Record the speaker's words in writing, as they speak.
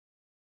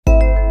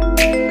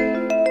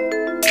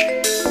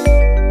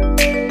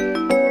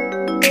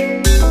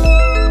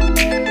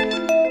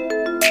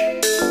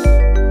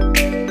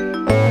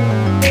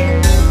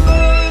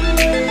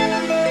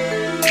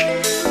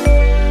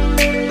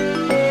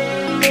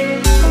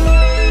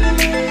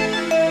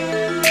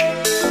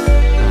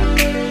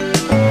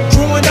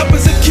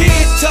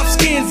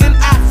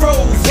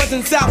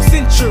South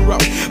Central,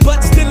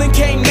 but still it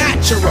came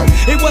natural.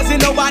 It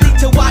wasn't nobody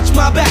to watch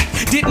my back.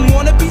 Didn't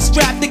wanna be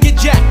strapped to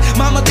get jacked.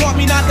 Mama taught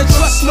me not to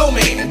trust no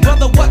man.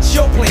 Brother, what's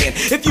your plan?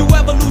 If you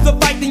ever lose a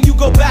fight, then you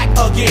go back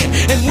again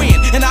and win.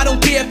 And I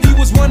don't care if he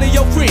was one of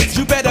your friends.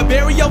 You better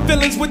bury your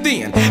feelings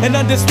within and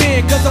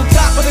understand, cause on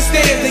top of the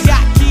stairs they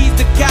got keys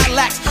to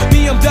Cadillacs,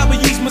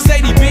 BMWs,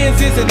 Mercedes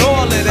Benzes, and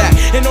all of that.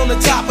 And on the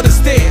top of the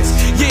stairs,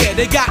 yeah,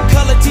 they got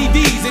color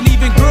TVs and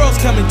even girls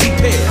come in 2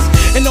 pairs.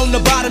 And on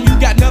the bottom you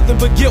got nothing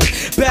but guilt,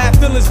 bad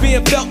feelings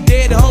being felt,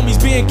 dead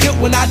homies being killed.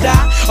 When I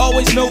die,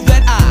 always know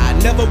that I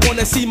never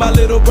wanna see my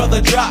little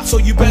brother drop. So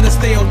you better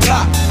stay on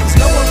top, cause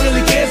no one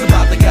really cares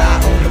about the guy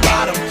on the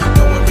bottom.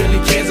 No one really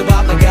cares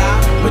about the guy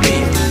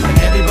beneath. And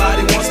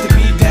everybody wants to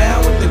be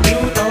down with the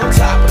dude on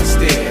top of the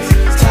stairs.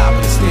 Top of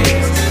the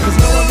stairs. Cause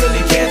no one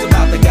really cares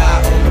about the guy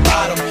on the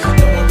bottom.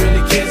 No one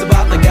really cares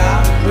about the guy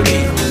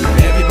beneath. And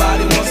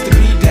everybody wants to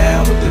be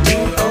down with the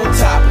dude on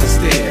top of the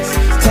stairs.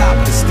 Top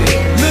of the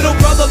stairs. Little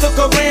brother, look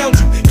around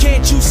you.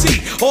 Can't you see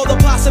all the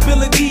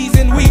possibilities?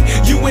 And we,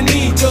 you and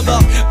me, to the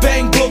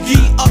bang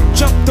boogie, up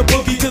jump the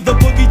boogie, to the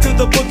boogie, to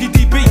the boogie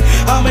DB.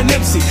 I'm an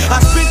MC. I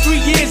spent 3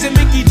 years in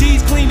Mickey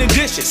D's cleaning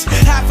dishes.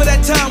 Half of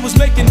that time was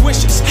making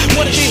wishes.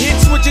 Wanted to hit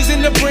switches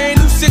in the brand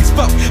new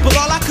 6-4, but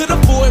all I could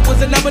afford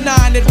was a number 9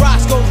 at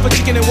Roscoe's for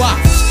chicken and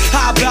waffles.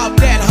 How about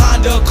that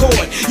Honda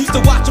Accord? Used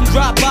to watch them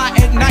drive by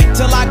at night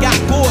till I got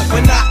bored,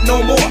 but not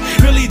no more.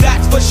 Really,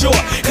 that's for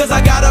sure. Cause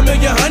I got a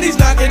million honeys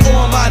knocking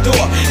on my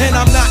door, and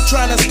I'm not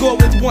trying to score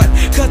with one.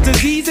 Cause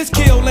disease is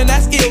kill, and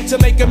that's ill to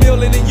make a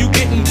million and you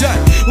getting done.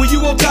 When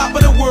you on top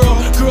of the world,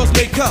 girls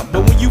may come,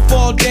 but when you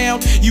fall down,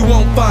 you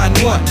won't find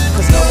one.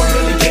 Cause no one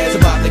really cares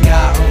about the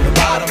guy on the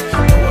bottom.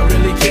 No one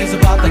really cares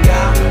about the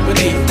guy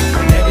beneath.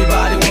 And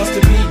everybody wants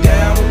to be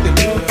down with the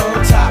dude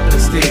on top of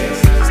the stairs.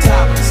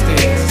 Top of the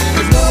stairs.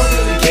 Cause no one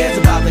really cares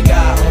about the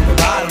guy on the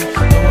bottom.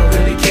 No one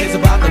really cares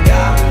about the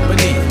guy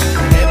beneath.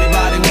 And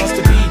everybody wants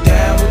to be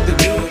down with the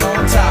dude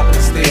on top of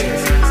the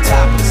stairs.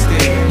 Top of the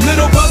stairs.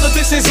 Little brother,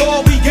 this is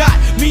all we got.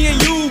 Me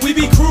and you, we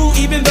be crew,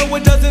 even though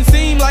it doesn't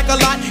seem like a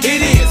lot. It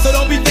is, so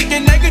don't be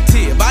thinking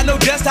negative. I know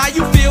just how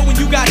you feel when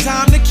you got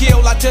time to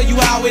kill. I tell you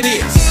how it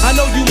is. I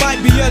know you might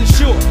be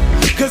unsure,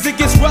 cause it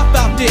gets rough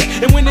out there,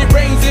 and when it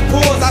rains it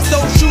pours. I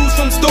stole shoes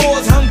from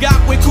stores, hung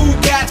out with cool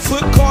cats,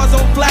 put cars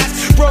on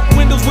flats, broke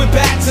windows with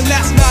bats, and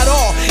that's not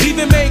all.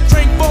 Even made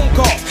crank phone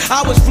calls.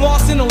 I was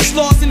flossing on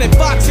Slauson at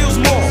Fox Hills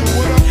Mall.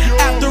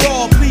 After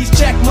all, please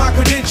check my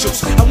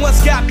credentials. I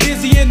once got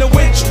busy in the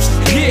winters.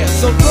 Yeah,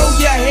 so throw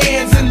your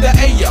hands in the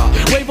air,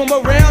 wave them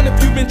around if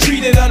you've been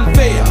treated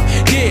unfair.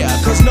 Yeah,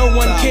 cause no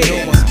one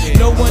cares.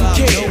 No one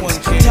cares.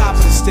 Top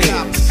of the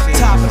stairs.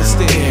 Top of the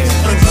stairs.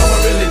 No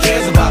one really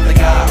cares about the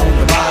guy on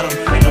the bottom.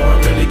 No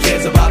one really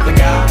cares about the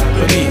guy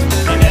beneath.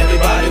 And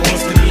everybody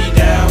wants to be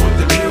down with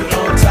the dude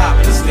on top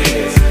of the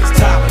stairs.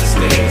 Top of the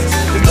stairs.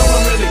 Cause no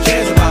one really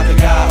cares about the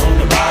guy on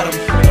the bottom.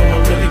 No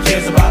one really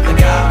cares about the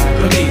guy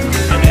beneath.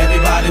 And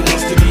everybody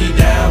wants to be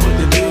down with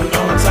the dude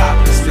on top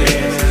of the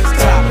stairs.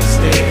 Top of the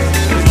stairs.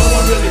 Cause no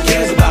one really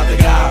cares about the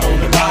guy on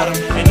the bottom.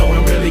 And no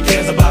one really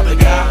cares about the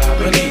guy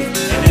beneath.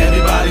 And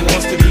everybody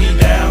wants to be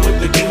down with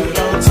the dude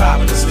on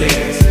top of the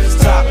stairs.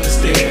 Top of the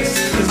stairs.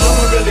 Cause no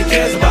one really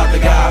cares about the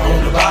guy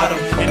on the bottom.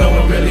 And no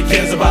one really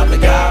cares about the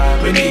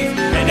guy beneath.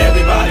 And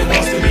everybody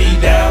wants to be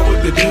down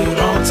with the dude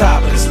on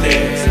top of the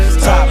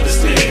stairs. Top of the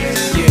stairs.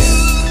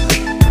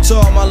 Yeah. To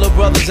all my little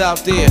brothers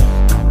out there,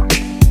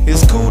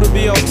 it's cool to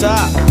be on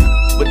top,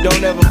 but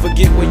don't ever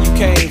forget where you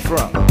came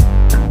from.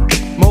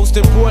 Most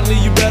importantly,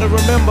 you better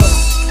remember,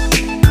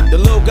 the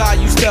little guy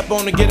you step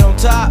on to get on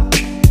top,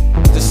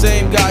 the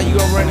same guy you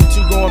gonna run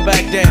into going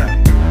back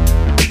down.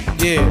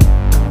 Yeah,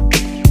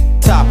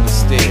 top of the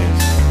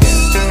stairs.